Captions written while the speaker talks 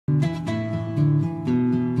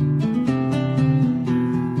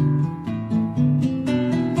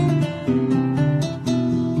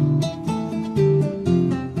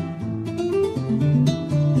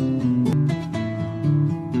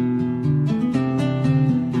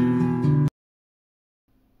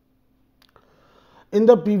In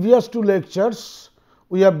the previous two lectures,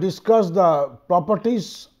 we have discussed the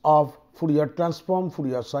properties of Fourier transform,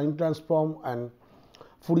 Fourier sine transform and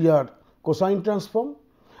Fourier cosine transform,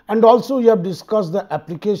 and also we have discussed the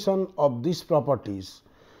application of these properties,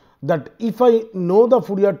 that if I know the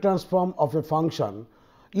Fourier transform of a function,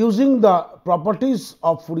 using the properties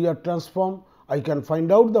of Fourier transform, I can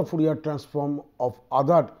find out the Fourier transform of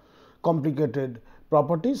other complicated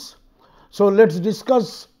properties. So, let us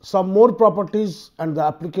discuss some more properties and the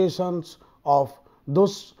applications of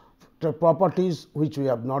those properties which we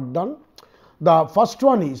have not done. The first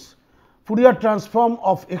one is Fourier transform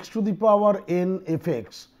of x to the power n f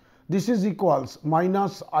x. This is equals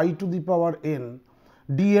minus I to the power n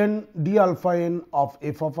dn d alpha n of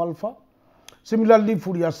f of alpha. Similarly,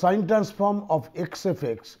 Fourier sine transform of x f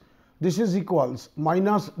x. This is equals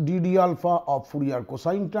minus d d alpha of Fourier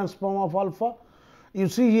cosine transform of alpha. You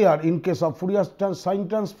see here, in case of Fourier sine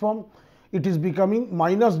transform, it is becoming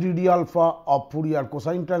minus d d alpha of Fourier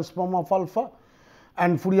cosine transform of alpha,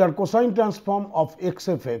 and Fourier cosine transform of x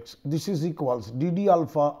f x. This is equals d d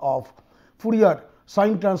alpha of Fourier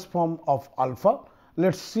sine transform of alpha.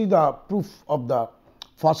 Let us see the proof of the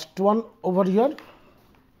first one over here.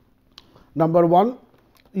 Number 1,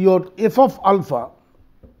 your f of alpha,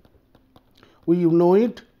 we know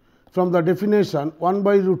it from the definition 1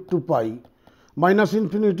 by root 2 pi minus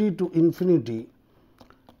infinity to infinity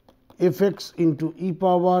f x into e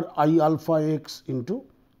power I alpha x into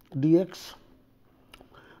dx.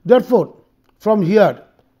 Therefore, from here,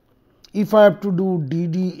 if I have to do d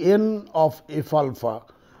d n of f alpha,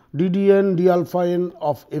 d d n d alpha n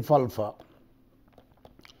of f alpha,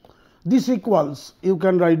 this equals, you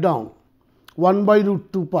can write down 1 by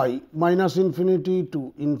root 2 pi minus infinity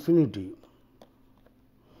to infinity.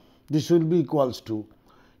 This will be equals to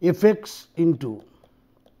f x into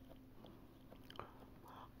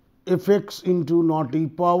not e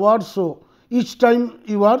power. So, each time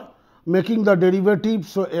you are making the derivative.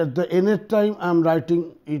 So, at the nth time I am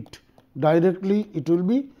writing it directly, it will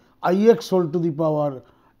be I x whole to the power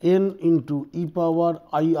n into e power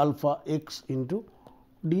I alpha x into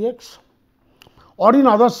dx. Or in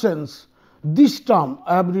other sense, this term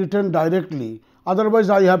I have written directly, otherwise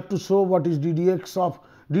I have to show what is d dx of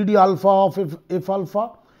d d alpha of f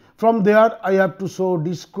alpha. From there I have to show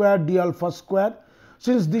d square d alpha square.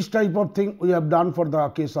 Since this type of thing we have done for the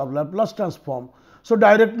case of Laplace transform. So,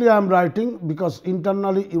 directly I am writing, because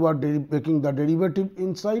internally you are making the derivative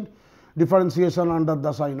inside, differentiation under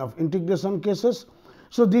the sign of integration cases.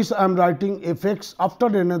 So, this I am writing f x after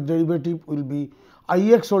nth derivative will be I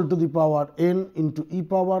x whole to the power n into e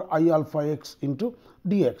power I alpha x into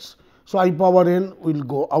dx. So, I power n will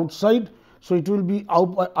go outside. So, it will be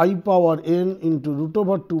I power n into root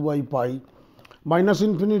over 2 by pi minus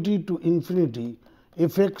infinity to infinity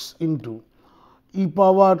f x into e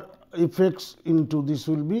power f x into, this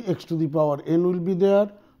will be x to the power n will be there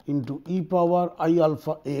into e power I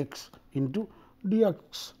alpha x into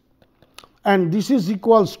dx, and this is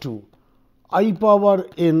equals to I power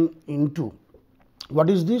n into, what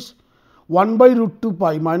is this, 1 by root 2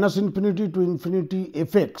 pi minus infinity to infinity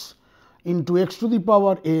f x into x to the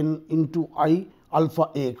power n into I alpha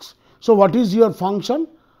x. So, what is your function?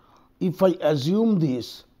 If I assume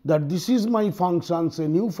this, that this is my function, say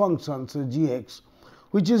new function, say g x,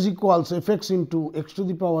 which is equals f x into x to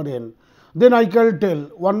the power n, then I can tell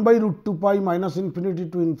 1 by root 2 pi minus infinity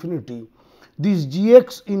to infinity, this g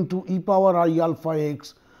x into e power I alpha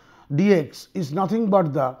x dx is nothing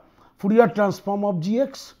but the Fourier transform of g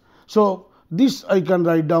x. So, this I can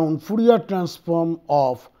write down Fourier transform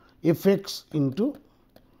of f x into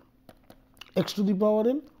x to the power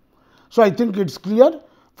n. So, I think it is clear.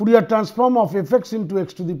 Fourier transform of f x into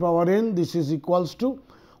x to the power n, this is equals to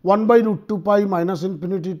 1 by root 2 pi minus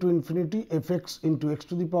infinity to infinity f x into x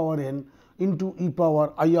to the power n into e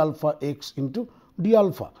power I alpha x into d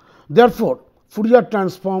alpha. Therefore, Fourier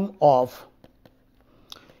transform of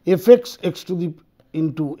f x x to the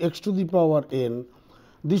into x to the power n,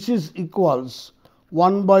 this is equals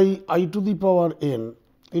 1 by I to the power n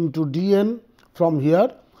into d n, from here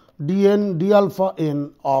d n d alpha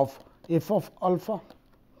n of f of alpha,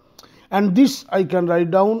 and this I can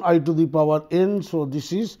write down I to the power n. So,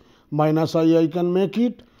 this is minus I can make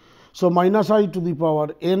it. So, minus I to the power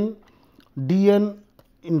n d n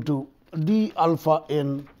into d alpha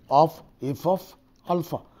n of f of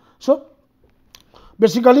alpha. So,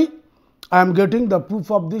 basically I am getting the proof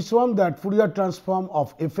of this one, that Fourier transform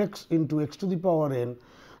of f x into x to the power n,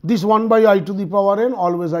 this 1 by I to the power n,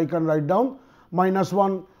 always I can write down minus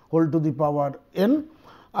 1 whole to the power n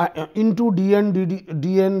into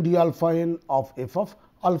dn d alpha n of f of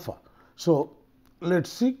alpha. So, let us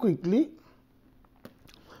see quickly.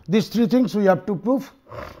 These three things we have to prove.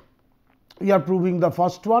 We are proving the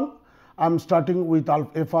first one. I am starting with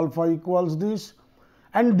f alpha equals this,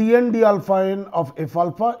 and dn d alpha n of f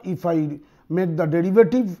alpha, if I make the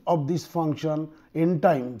derivative of this function n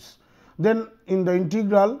times, then in the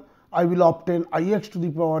integral I will obtain ix to the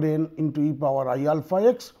power n into e power I alpha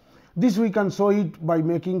x. This we can show it by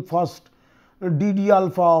making first d d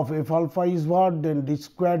alpha of f alpha is what, then d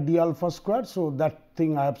square d alpha square. So, that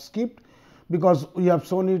thing I have skipped because we have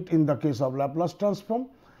shown it in the case of Laplace transform.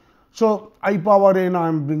 So, I power n I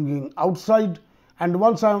am bringing outside, and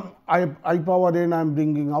once I power n I am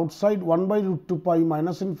bringing outside 1 by root 2 pi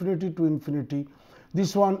minus infinity to infinity.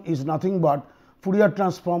 This one is nothing but Fourier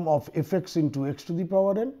transform of f x into x to the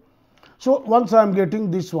power n. So, once I am getting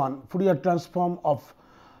this one Fourier transform of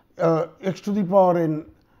x to the power n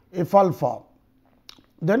f alpha,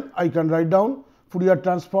 then I can write down Fourier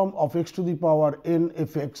transform of x to the power n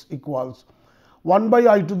f x equals 1 by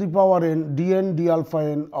I to the power n dn d alpha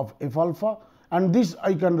n of f alpha, and this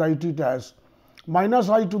I can write it as minus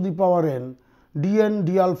I to the power n dn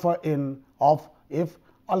d alpha n of f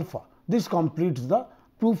alpha. This completes the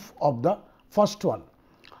proof of the first one.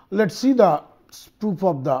 Let us see the proof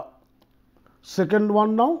of the second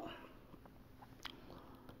one now.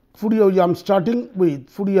 Fourier, I am starting with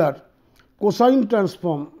Fourier cosine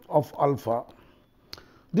transform of alpha.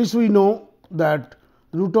 This we know that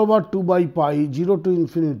root over 2 by pi 0 to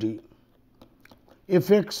infinity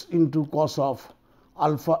f x into cos of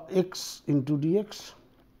alpha x into dx.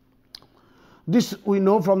 This we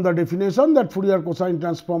know from the definition that Fourier cosine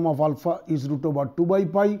transform of alpha is root over 2 by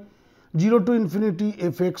pi 0 to infinity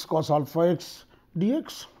f x cos alpha x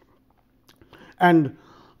dx. And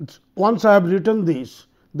once I have written this,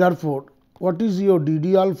 therefore, what is your d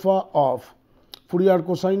d alpha of Fourier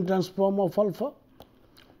cosine transform of alpha?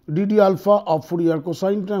 D d alpha of Fourier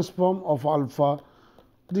cosine transform of alpha,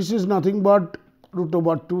 this is nothing but root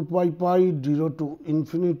over 2 pi pi 0 to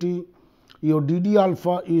infinity. Your d d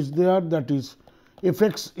alpha is there, that is f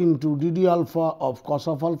x into d d alpha of cos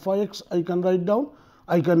of alpha x. I can write down.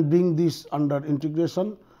 I can bring this under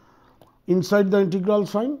integration inside the integral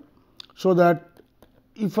sign, so that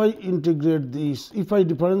if I integrate this, if I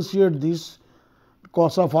differentiate this,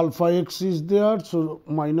 cos of alpha x is there, so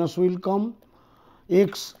minus will come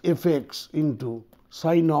x f x into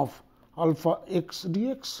sine of alpha x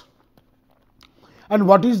dx. And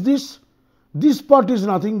what is this? This part is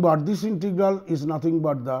nothing but, this integral is nothing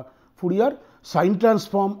but the Fourier sine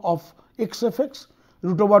transform of x f x,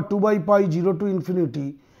 root over 2 by pi 0 to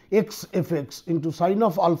infinity x f x into sine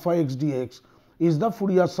of alpha x dx is the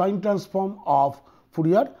Fourier sine transform of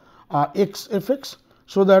Fourier x f x.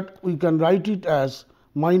 So, that we can write it as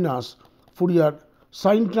minus Fourier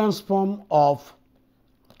sine transform of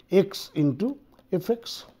x into f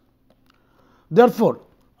x. Therefore,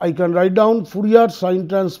 I can write down Fourier sine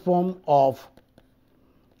transform of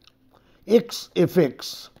x f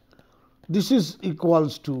x. This is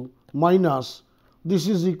equals to minus, this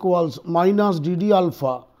is equals minus d d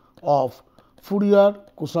alpha of Fourier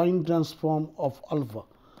cosine transform of alpha.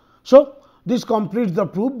 So, this completes the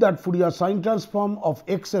proof that Fourier sine transform of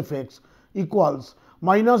x f x equals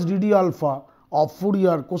minus d d alpha of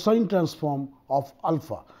Fourier cosine transform of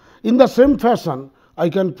alpha. In the same fashion, I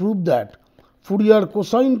can prove that Fourier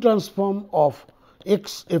cosine transform of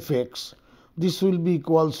x f x, this will be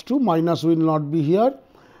equals to, minus will not be here,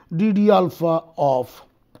 d d alpha of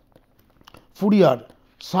Fourier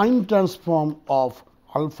sine transform of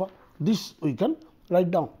alpha. This we can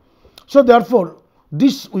write down. So, therefore,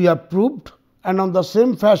 this we have proved, and on the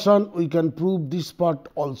same fashion we can prove this part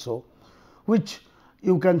also, which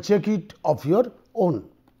you can check it of your own.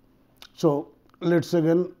 So, let us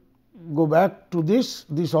again go back to this.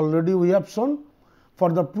 This already we have shown.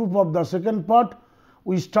 For the proof of the second part,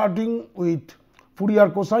 we starting with Fourier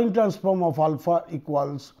cosine transform of alpha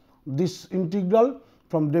equals this integral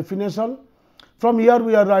from definition. From here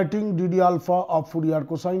we are writing d d alpha of Fourier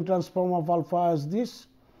cosine transform of alpha as this,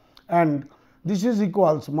 and this is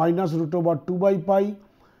equals minus root over 2 by pi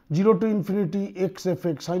 0 to infinity x f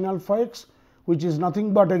x sin alpha x, which is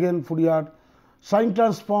nothing but again Fourier sine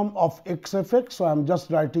transform of x f x. So, I am just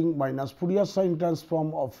writing minus Fourier sine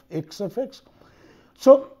transform of x f x.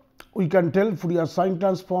 So, we can tell Fourier sine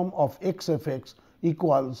transform of x f x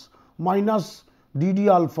equals minus d d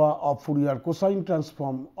alpha of Fourier cosine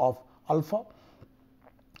transform of alpha.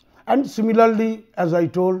 And similarly, as I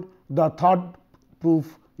told, the third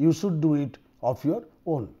proof you should do it of your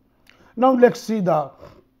own. Now, let us see the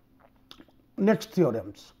next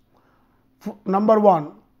theorems. Number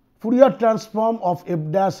 1, Fourier transform of f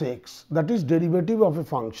dash x, that is derivative of a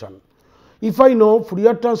function. If I know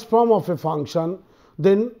Fourier transform of a function,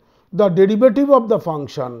 then the derivative of the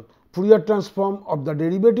function, Fourier transform of the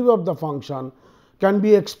derivative of the function can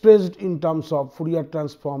be expressed in terms of Fourier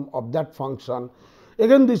transform of that function.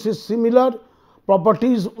 Again, this is similar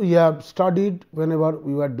properties we have studied whenever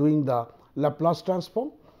we were doing the Laplace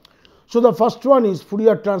transform. So, the first one is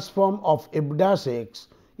Fourier transform of f dash x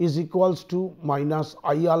is equals to minus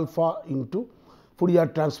I alpha into Fourier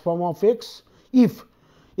transform of x if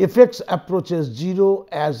f x approaches 0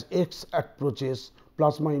 as x approaches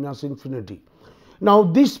plus minus infinity. Now,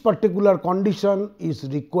 this particular condition is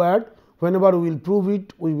required. Whenever we will prove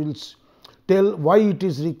it, we will tell why it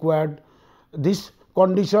is required. This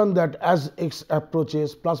condition that as x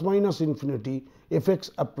approaches plus minus infinity, f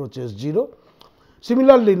x approaches 0.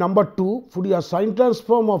 Similarly, number 2, Fourier sine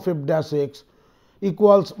transform of f dash x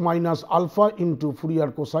equals minus alpha into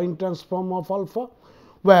Fourier cosine transform of alpha,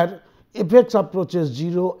 where f x approaches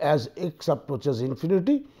 0 as x approaches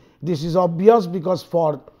infinity. This is obvious because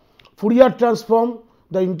for Fourier transform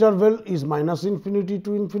the interval is minus infinity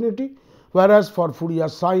to infinity, whereas for Fourier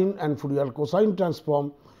sine and Fourier cosine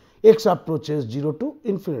transform x approaches 0 to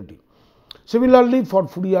infinity. Similarly, for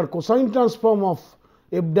Fourier cosine transform of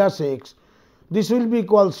f dash x, this will be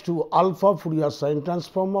equals to alpha Fourier sine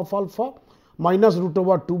transform of alpha minus root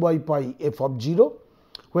over 2 by pi f of 0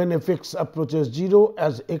 when f x approaches 0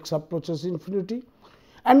 as x approaches infinity,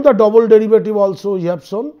 and the double derivative also we have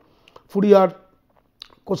shown. Fourier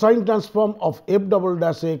cosine transform of f double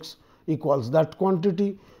dash x equals that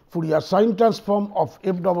quantity. Fourier sine transform of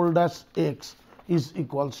f double dash x is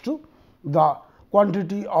equals to the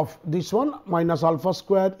quantity of this one minus alpha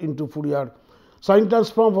square into Fourier sine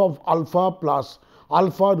transform of alpha plus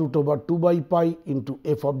alpha root over 2 by pi into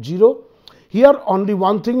f of 0. Here only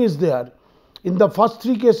one thing is there. In the first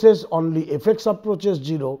three cases only f x approaches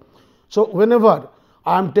 0. So, whenever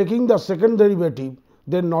I am taking the second derivative,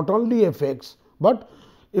 then not only f x, but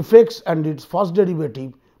f x and its first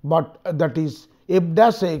derivative, but that is f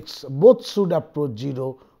dash x both should approach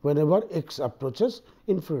 0 whenever x approaches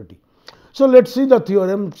infinity. So, let us see the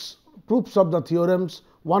theorems, proofs of the theorems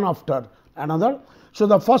one after another. So,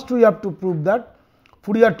 the first we have to prove that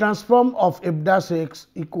Fourier transform of f dash x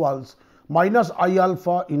equals minus I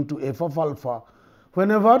alpha into f of alpha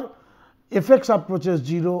whenever f x approaches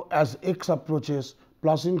 0 as x approaches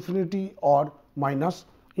plus infinity or minus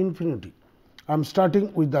infinity. I am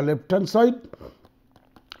starting with the left hand side,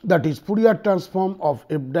 that is Fourier transform of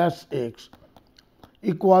f dash x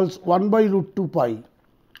equals 1 by root 2 pi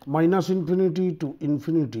minus infinity to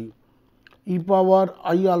infinity e power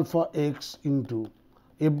I alpha x into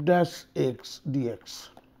f dash x dx.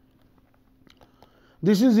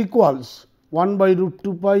 This is equals 1 by root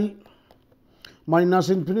 2 pi minus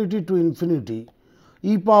infinity to infinity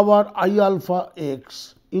e power I alpha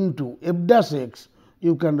x into f dash x.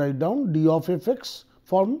 You can write down d of f x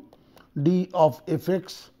form, d of f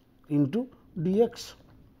x into dx.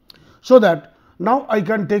 So, that now I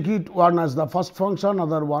can take it one as the first function,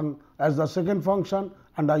 other one as the second function,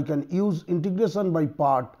 and I can use integration by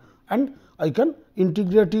part, and I can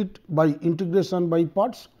integrate it by integration by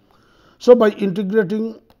parts. So, by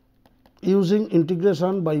integrating using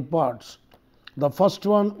integration by parts, the first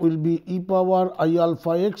one will be e power I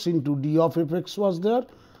alpha x into d of f x was there.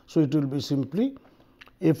 So, it will be simply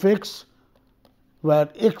f x, where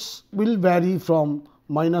x will vary from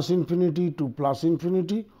minus infinity to plus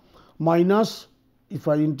infinity, minus, if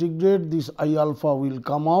I integrate this I alpha will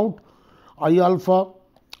come out, I alpha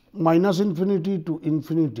minus infinity to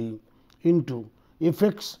infinity into f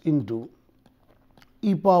x into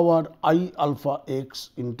e power I alpha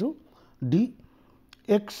x into d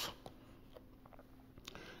x.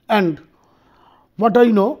 And what I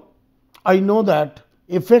know? I know that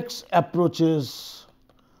f x approaches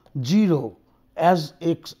 0 as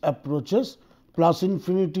x approaches plus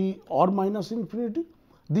infinity or minus infinity.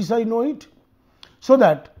 This I know it. So,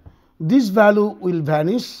 that this value will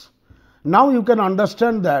vanish. Now, you can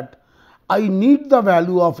understand that I need the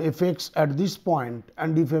value of f x at this point,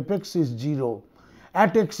 and if f x is 0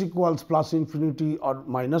 at x equals plus infinity or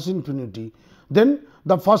minus infinity, then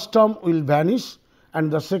the first term will vanish and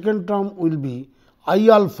the second term will be I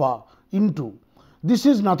alpha into, this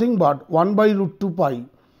is nothing but 1 by root 2 pi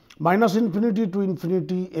minus infinity to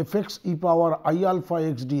infinity f x e power I alpha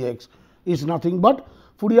x dx is nothing but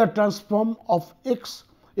Fourier transform of x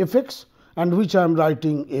f x, and which I am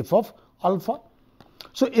writing f of alpha.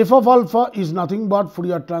 So, f of alpha is nothing but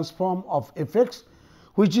Fourier transform of f x,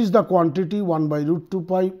 which is the quantity 1 by root 2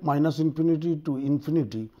 pi minus infinity to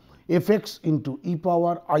infinity f x into e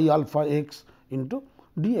power I alpha x into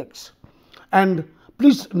dx. And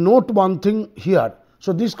please note one thing here.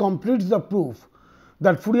 So, this completes the proof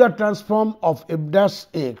that Fourier transform of f dash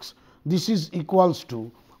x, this is equals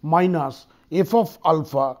to minus f of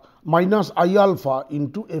alpha minus I alpha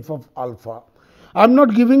into f of alpha. I am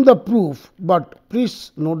not giving the proof, but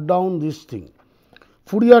please note down this thing.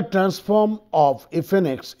 Fourier transform of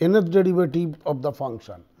fnx, nth derivative of the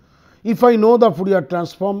function. If I know the Fourier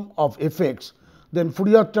transform of fx, then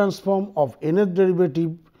Fourier transform of nth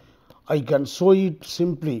derivative, I can show it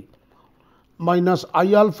simply minus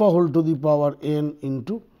I alpha whole to the power n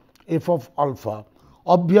into f of alpha.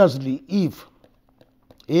 Obviously, if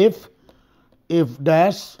f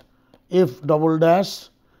dash, f double dash,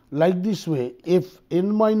 like this way, if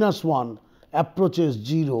n minus 1 approaches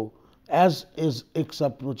 0 as x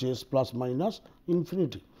approaches plus minus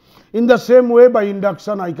infinity. In the same way, by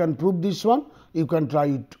induction I can prove this one. You can try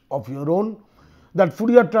it of your own, that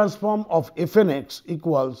Fourier transform of fnx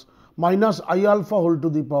equals minus I alpha whole to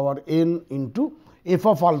the power n into f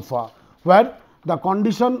of alpha, where the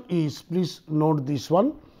condition is, please note this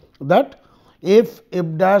one, that f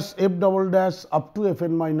dash, f double dash up to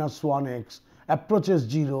fn minus 1 x approaches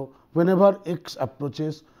 0 whenever x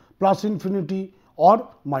approaches plus infinity or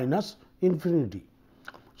minus infinity.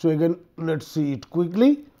 So, again let us see it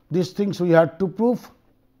quickly. These things we had to prove,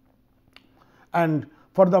 and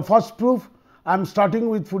for the first proof I am starting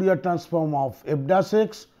with Fourier transform of f dash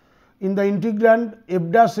x. In the integrand, f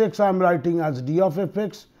dash x I am writing as d of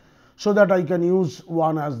fx, so that I can use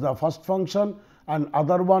one as the first function and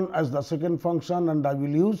other one as the second function, and I will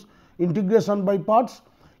use integration by parts.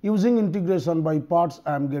 Using integration by parts,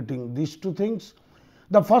 I am getting these two things.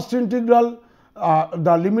 The first integral,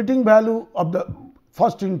 the limiting value of the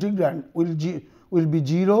first integrand will be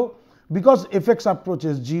 0, because fx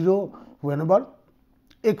approaches 0 whenever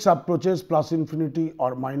x approaches plus infinity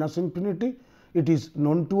or minus infinity. It is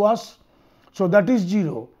known to us. So, that is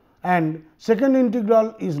 0, and second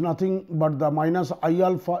integral is nothing but the minus I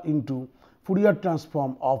alpha into Fourier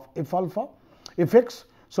transform of f alpha fx.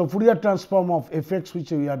 So, Fourier transform of fx,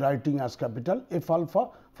 which we are writing as capital F alpha,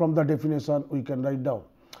 from the definition we can write down.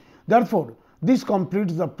 Therefore, this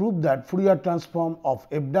completes the proof that Fourier transform of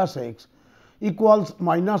f dash x equals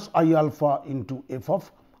minus I alpha into f of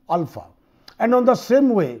alpha. And on the same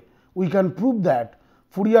way, we can prove that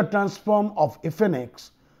Fourier transform of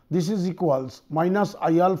fnx, this is equals minus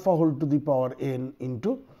I alpha whole to the power n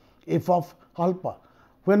into f of alpha,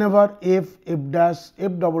 whenever f dash,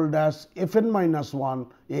 f double dash, fn minus 1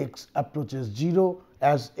 x approaches 0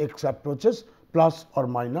 as x approaches plus or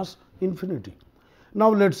minus infinity. Now,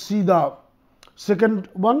 let us see the second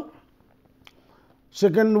one.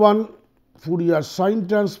 Second one, Fourier sine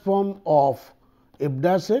transform of f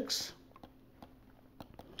dash x.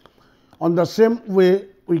 On the same way,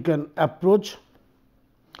 we can approach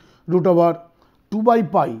root over 2 by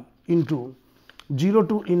pi into 0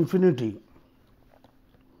 to infinity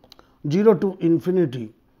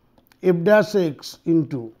f dash x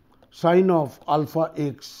into sine of alpha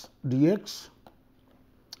x dx,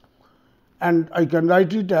 and I can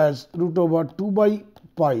write it as root over 2 by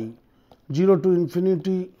pi 0 to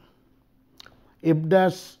infinity f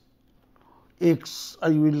dash x, I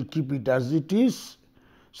will keep it as it is,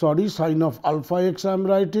 sorry, sine of alpha x I am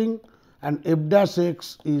writing, and f dash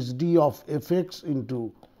x is d of f x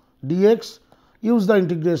into dx. Use the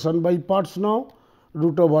integration by parts now,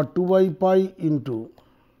 root over 2 by pi into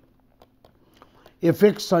f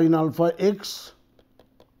x sine alpha x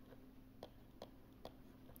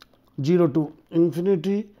 0 to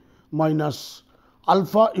infinity minus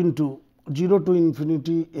alpha into 0 to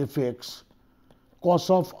infinity f x cos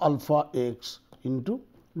of alpha x into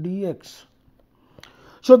dx.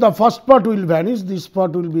 So, the first part will vanish, this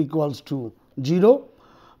part will be equals to 0,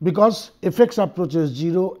 because f x approaches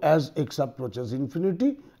 0 as x approaches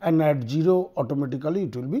infinity, and at 0 automatically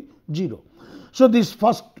it will be 0. So, this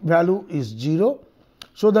first value is 0,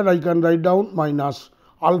 so that I can write down minus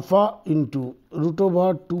alpha into root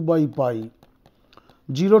over 2 by pi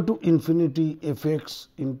 0 to infinity f x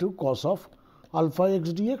into cos of alpha x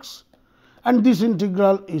dx, and this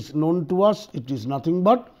integral is known to us. It is nothing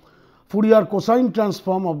but Fourier cosine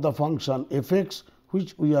transform of the function f x,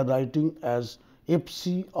 which we are writing as f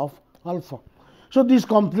c of alpha. So, this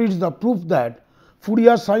completes the proof that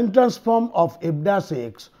Fourier sine transform of f dash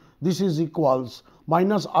x, this is equals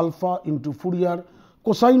minus alpha into Fourier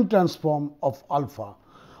cosine transform of alpha.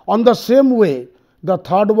 On the same way, the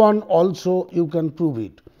third one also you can prove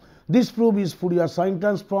it. This proof is Fourier sine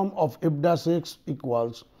transform of f dash x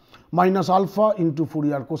equals minus alpha into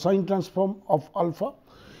Fourier cosine transform of alpha.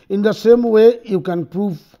 In the same way, you can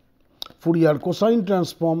prove Fourier cosine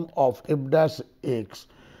transform of f dash x.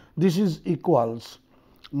 This is equals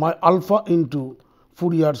my alpha into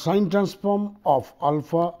Fourier sine transform of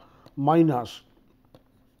alpha minus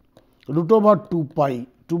root over 2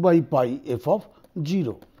 by pi f of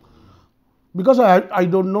 0. Because I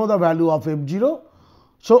do not know the value of f 0.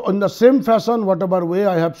 So, in the same fashion, whatever way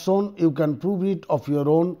I have shown, you can prove it of your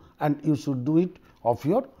own and you should do it of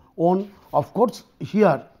your own. Of course,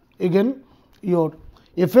 here again your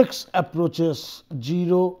f x approaches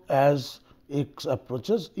 0 as x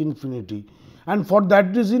approaches infinity, and for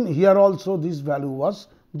that reason here also this value was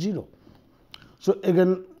 0. So,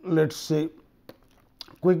 again let us say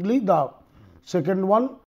quickly the second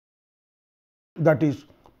one, that is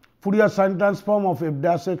Fourier sine transform of f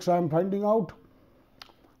dash x I am finding out.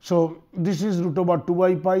 So, this is root over 2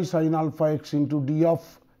 by pi sin alpha x into d of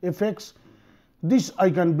f x. This I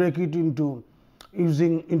can break it into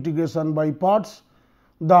using integration by parts.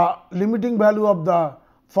 The limiting value of the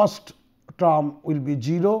first term will be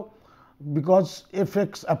 0 because f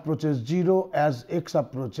x approaches 0 as x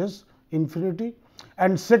approaches infinity,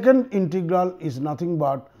 and second integral is nothing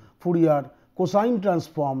but Fourier cosine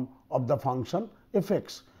transform of the function f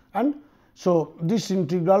x. And so, this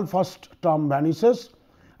integral first term vanishes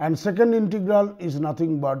and second integral is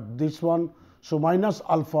nothing but this one. So, minus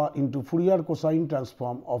alpha into Fourier cosine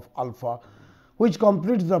transform of alpha, which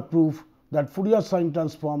completes the proof that Fourier sine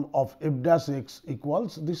transform of f dash x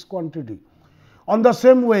equals this quantity. On the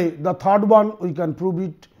same way, the third one we can prove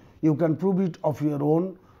it, you can prove it of your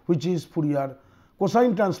own, which is Fourier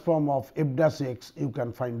cosine transform of f dash x. You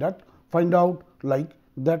can find out like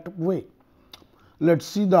that way. Let us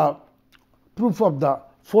see the proof of the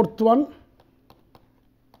fourth one,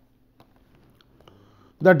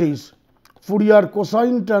 that is Fourier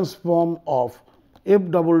cosine transform of f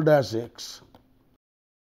double dash x.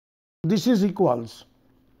 This is equals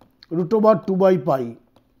root over 2 by pi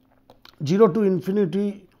 0 to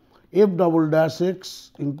infinity f double dash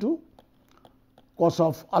x into cos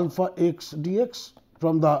of alpha x dx.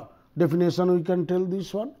 From the definition we can tell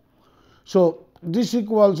this one. So, this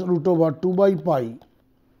equals root over 2 by pi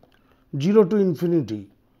 0 to infinity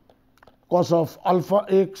cos of alpha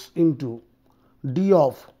x into d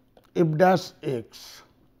of f dash x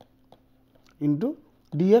into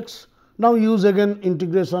dx. Now, use again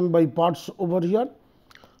integration by parts over here.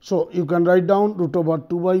 So, you can write down root over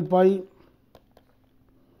 2 by pi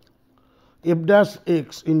f dash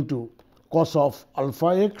x into cos of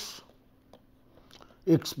alpha x,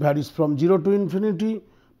 x varies from 0 to infinity,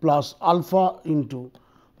 plus alpha into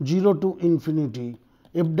 0 to infinity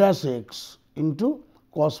f dash x into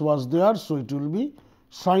cos was there. So, it will be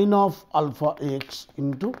sin of alpha x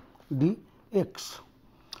into dx.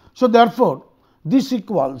 So, therefore, this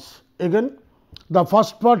equals, again the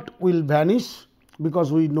first part will vanish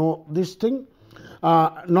because we know this thing,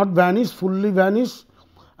 not vanish, fully vanish.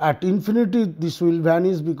 At infinity this will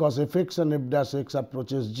vanish because f x and f dash x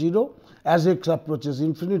approaches 0 as x approaches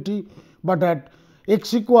infinity, but at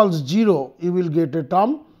x equals 0 you will get a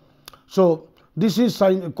term. So, this is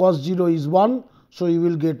sin cos 0 is 1. So, you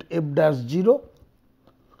will get f dash 0.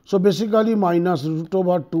 So, basically minus root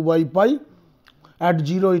over 2 by pi, at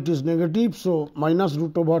 0 it is negative. So, minus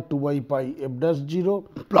root over 2 by pi f dash 0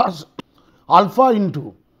 plus alpha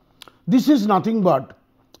into, this is nothing but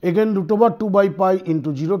again root over 2 by pi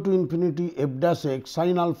into 0 to infinity f dash x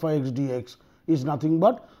sin alpha x dx is nothing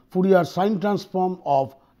but Fourier sine transform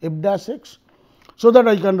of f dash x. So, that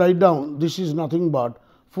I can write down this is nothing but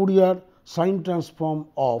Fourier sine transform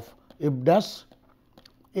of f dash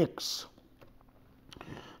x.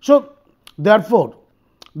 So, therefore,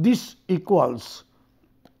 this equals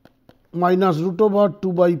minus root over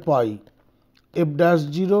 2 by pi f dash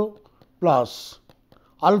 0 plus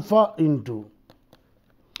alpha into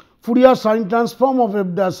Fourier sine transform of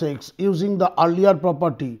f dash x. Using the earlier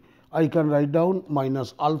property, I can write down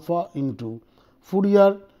minus alpha into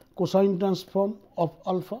Fourier cosine transform of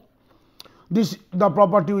alpha. This the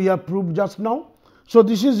property we have proved just now. So,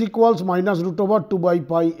 this is equals minus root over 2 by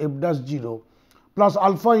pi f dash 0 plus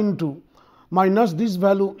alpha into minus this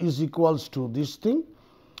value is equals to this thing.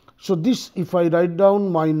 So, this if I write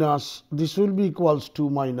down minus, this will be equals to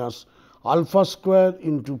minus alpha square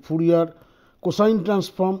into Fourier cosine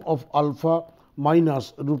transform of alpha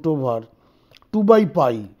minus root over 2 by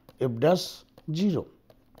pi f dash 0.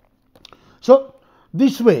 So,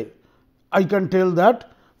 this way I can tell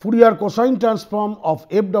that Fourier cosine transform of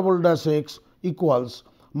f double dash x equals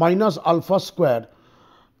minus alpha square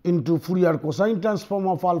into Fourier cosine transform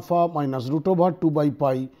of alpha minus root over 2 by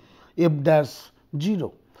pi f dash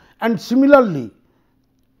 0. And similarly,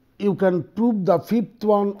 you can prove the fifth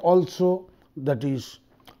one also, that is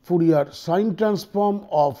Fourier sine transform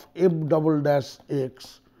of f double dash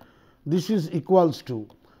x. This is equals to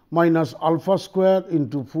minus alpha square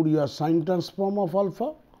into Fourier sine transform of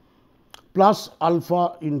alpha plus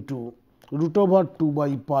alpha into root over 2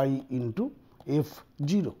 by pi into f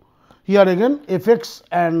 0. Here again f x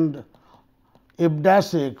and f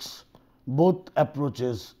dash x both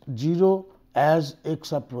approaches 0 as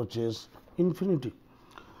x approaches infinity.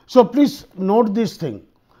 So, please note this thing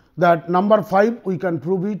that number 5 we can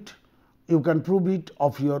prove it, you can prove it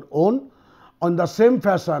of your own on the same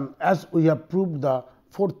fashion as we have proved the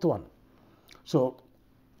fourth one. So,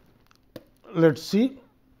 let us see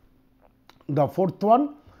the fourth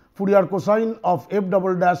one, Fourier cosine of f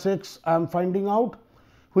double dash x I am finding out,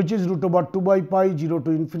 which is root over 2 by pi 0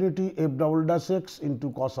 to infinity f double dash x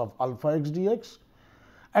into cos of alpha x dx,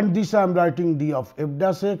 and this I am writing d of f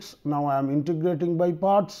dash x. Now, I am integrating by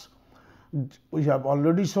parts, we have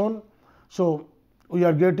already shown. So, we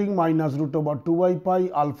are getting minus root over 2 by pi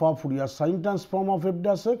alpha Fourier sine transform of f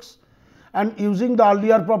dash x, and using the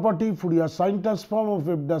earlier property Fourier sine transform of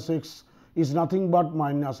f dash x is nothing but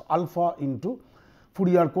minus alpha into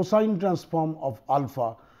Fourier cosine transform of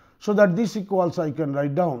alpha. So, that this equals I can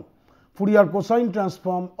write down Fourier cosine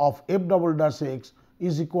transform of f double dash x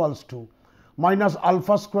is equals to minus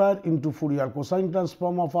alpha square into Fourier cosine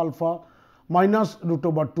transform of alpha minus root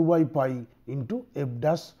over 2 by pi into f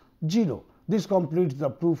dash 0. This completes the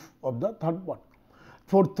proof of the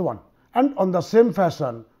fourth one, and on the same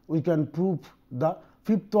fashion we can prove the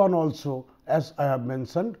fifth one also, as I have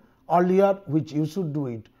mentioned earlier, which you should do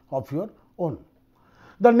it of your own.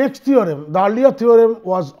 The next theorem, the earlier theorem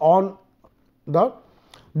was on the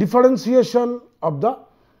differentiation of the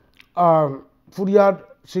Fourier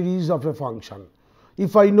series of a function.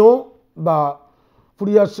 If I know the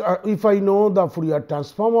Fourier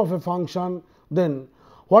transform of a function, then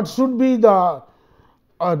what should be the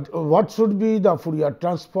Fourier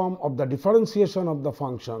transform of the differentiation of the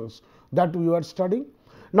functions that we were studying.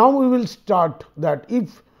 Now, we will start that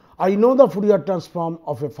if I know the Fourier transform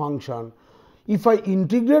of a function, if I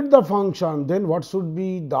integrate the function, then what should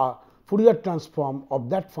be the Fourier transform of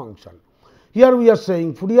that function. Here we are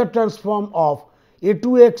saying Fourier transform of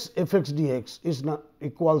a2x f(x) dx is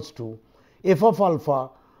equals to f of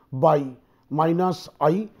alpha by minus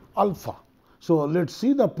I alpha. So, let us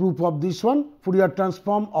see the proof of this one. Fourier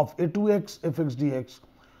transform of a2x f(x) dx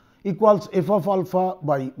equals f of alpha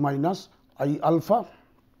by minus I alpha.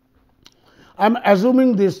 I am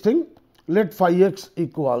assuming this thing, let phi x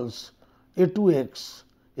equals a2x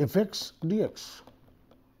f(x) dx.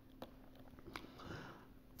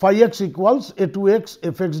 Phi x equals a2x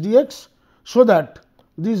f(x) dx. So, that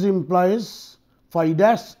this implies phi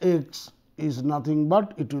dash x is nothing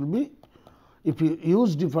but it will be, if you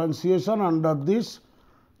use differentiation under this,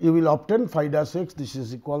 you will obtain phi dash x, this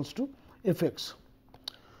is equals to f x.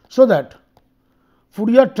 So, that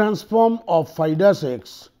Fourier transform of phi dash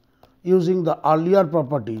x using the earlier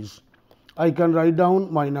properties, I can write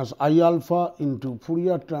down minus I alpha into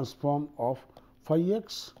Fourier transform of phi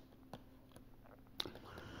x.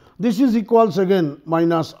 This is equals again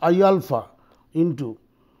minus I alpha into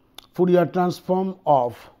Fourier transform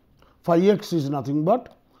of phi x is nothing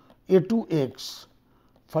but a2x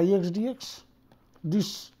phi x dx.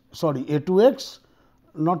 This a2x,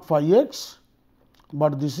 not phi x,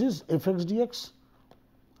 but this is f(x) dx.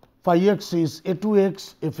 Phi x is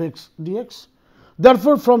a2x f(x) dx.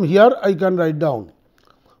 Therefore, from here I can write down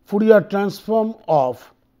Fourier transform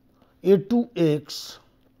of a2x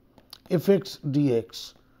f(x)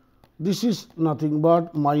 dx. This is nothing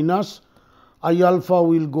but minus I alpha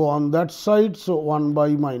will go on that side. So, 1 by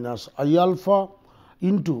minus I alpha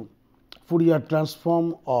into Fourier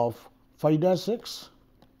transform of phi dash x,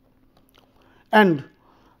 and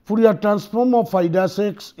Fourier transform of phi dash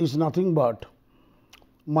x is nothing but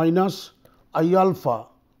minus I alpha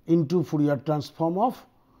into Fourier transform of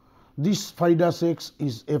this phi dash x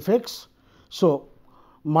is f x. So,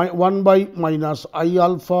 1 by minus I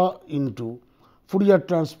alpha into Fourier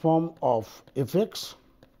transform of f x,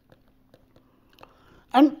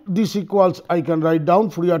 and this equals I can write down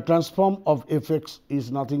Fourier transform of f x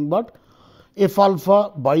is nothing but f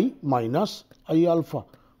alpha by minus I alpha,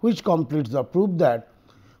 which completes the proof that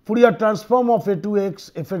Fourier transform of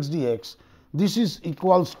a2x f(x) dx, this is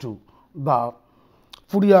equals to the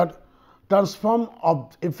Fourier transform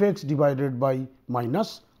of f x divided by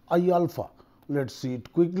minus I alpha. Let us see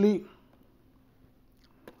it quickly.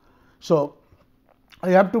 So, I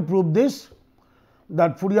have to prove this,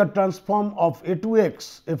 that Fourier transform of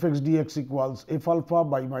a2x f(x) dx equals f alpha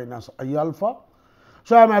by minus I alpha.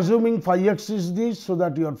 So, I am assuming phi x is this, so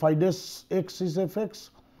that your phi dash x is f x,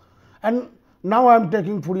 and now I am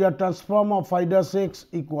taking Fourier transform of phi dash x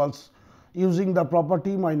equals using the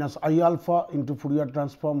property minus I alpha into Fourier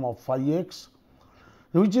transform of phi x,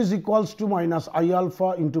 which is equals to minus I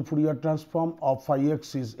alpha into Fourier transform of phi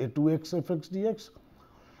x is a2x f(x) dx.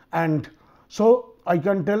 And so I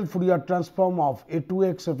can tell Fourier transform of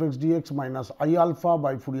a2x f(x) dx minus I alpha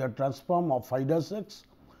by Fourier transform of phi dash x.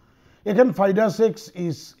 Again phi dash x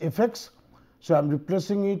is f(x), so I am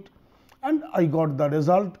replacing it, and I got the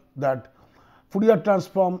result that Fourier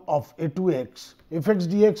transform of a2x f(x)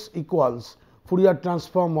 dx equals Fourier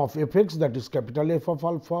transform of f(x), that is capital F of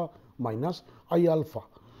alpha minus I alpha.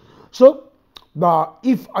 So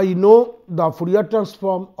if I know the Fourier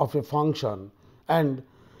transform of a function, and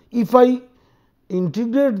if I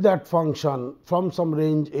integrate that function from some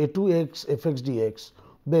range a2x f(x) dx,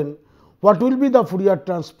 then what will be the Fourier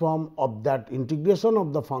transform of that integration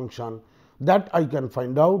of the function, that I can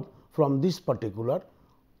find out from this particular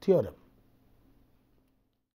theorem.